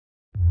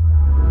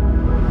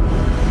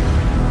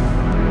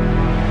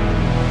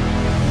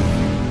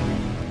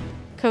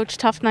Coach,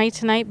 tough night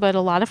tonight, but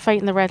a lot of fight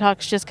in the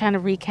Redhawks. Just kind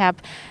of recap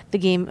the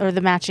game or the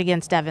match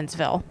against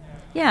Evansville.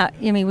 Yeah,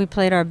 I mean, we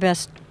played our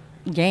best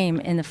game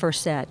in the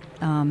first set.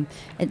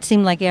 It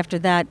seemed like after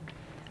that,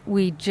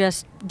 we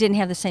just didn't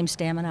have the same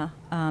stamina.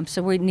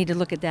 So we need to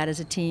look at that as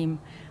a team.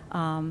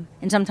 And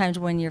sometimes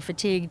when you're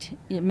fatigued,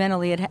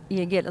 mentally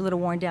you get a little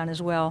worn down as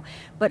well.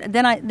 But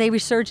then they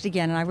resurged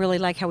again, and I really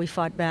like how we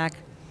fought back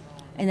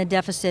in a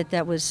deficit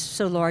that was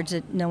so large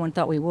that no one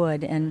thought we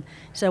would. And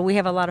so we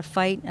have a lot of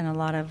fight and a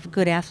lot of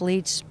good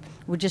athletes.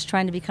 We're just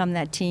trying to become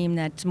that team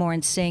that's more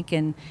in sync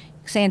and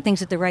saying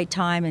things at the right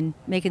time and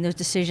making those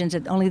decisions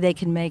that only they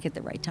can make at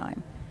the right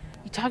time.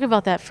 You talk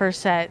about that first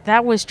set.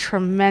 That was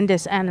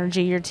tremendous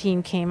energy your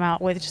team came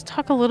out with. Just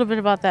talk a little bit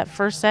about that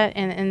first set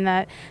and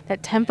that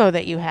tempo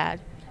that you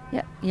had.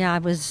 Yeah,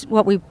 it was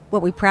what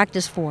we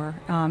practiced for.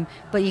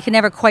 But you can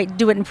never quite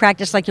do it in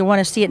practice like you want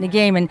to see it in the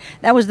game. And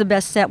that was the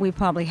best set we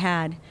probably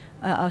had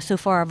so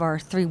far of our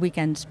 3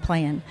 weekends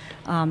playing.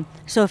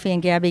 Sophie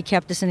and Gabby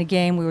kept us in the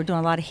game. We were doing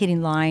a lot of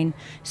hitting line.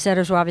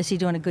 Setters were obviously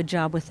doing a good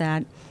job with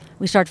that.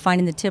 We started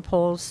finding the tip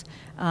holes,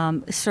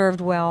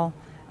 served well,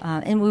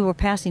 and we were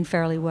passing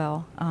fairly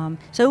well.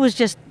 So it was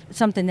just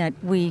something that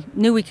we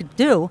knew we could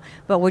do,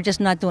 but we're just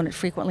not doing it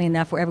frequently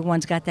enough where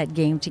everyone's got that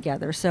game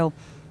together. So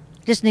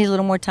just need a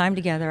little more time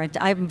together.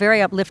 I'm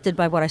very uplifted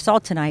by what I saw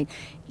tonight,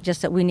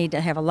 just that we need to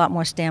have a lot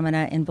more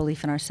stamina and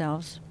belief in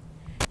ourselves.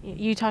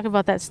 You talk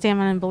about that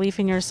stamina and belief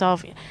in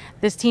yourself.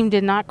 This team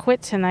did not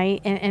quit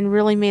tonight and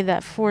really made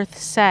that fourth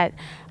set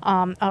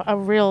a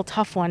real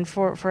tough one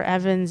for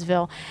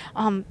Evansville.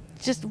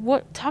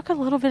 Talk a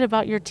little bit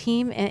about your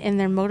team and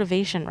their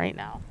motivation right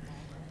now.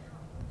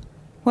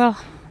 Well,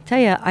 I'll tell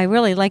you, I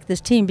really like this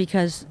team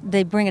because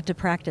they bring it to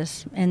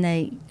practice and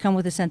they come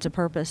with a sense of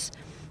purpose.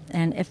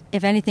 And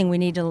if anything, we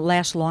need to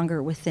last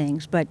longer with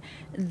things. But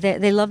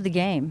they love the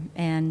game.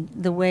 And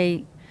the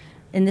way,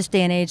 in this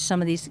day and age,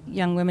 some of these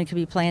young women could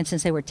be playing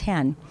since they were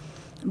 10.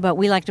 But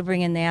we like to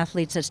bring in the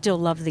athletes that still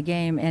love the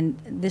game. And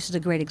this is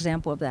a great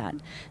example of that.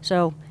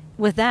 So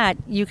with that,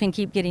 you can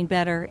keep getting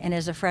better. And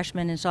as a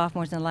freshman and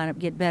sophomores in the lineup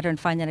get better and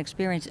find that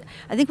experience,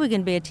 I think we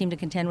can be a team to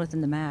contend with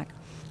in the MAC.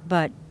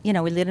 But, we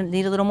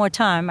need a little more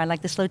time. I'd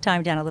like to slow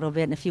time down a little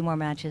bit and a few more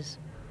matches.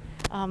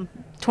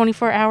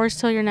 24 hours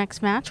till your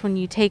next match when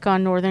you take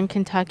on Northern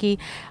Kentucky.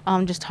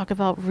 Just talk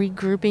about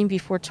regrouping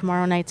before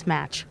tomorrow night's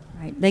match.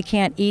 Right. They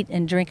can't eat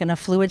and drink enough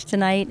fluids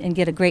tonight and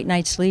get a great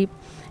night's sleep.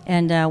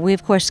 And we,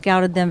 of course,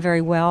 scouted them very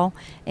well.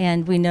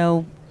 And we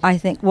know, I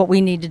think, what we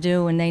need to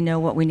do, and they know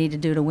what we need to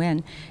do to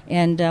win.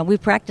 And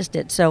we've practiced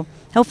it. So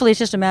hopefully it's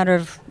just a matter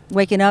of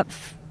waking up,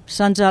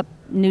 sun's up,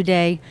 new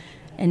day,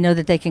 and know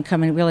that they can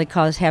come and really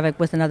cause havoc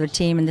with another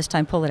team and this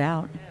time pull it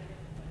out.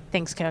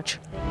 Thanks, Coach.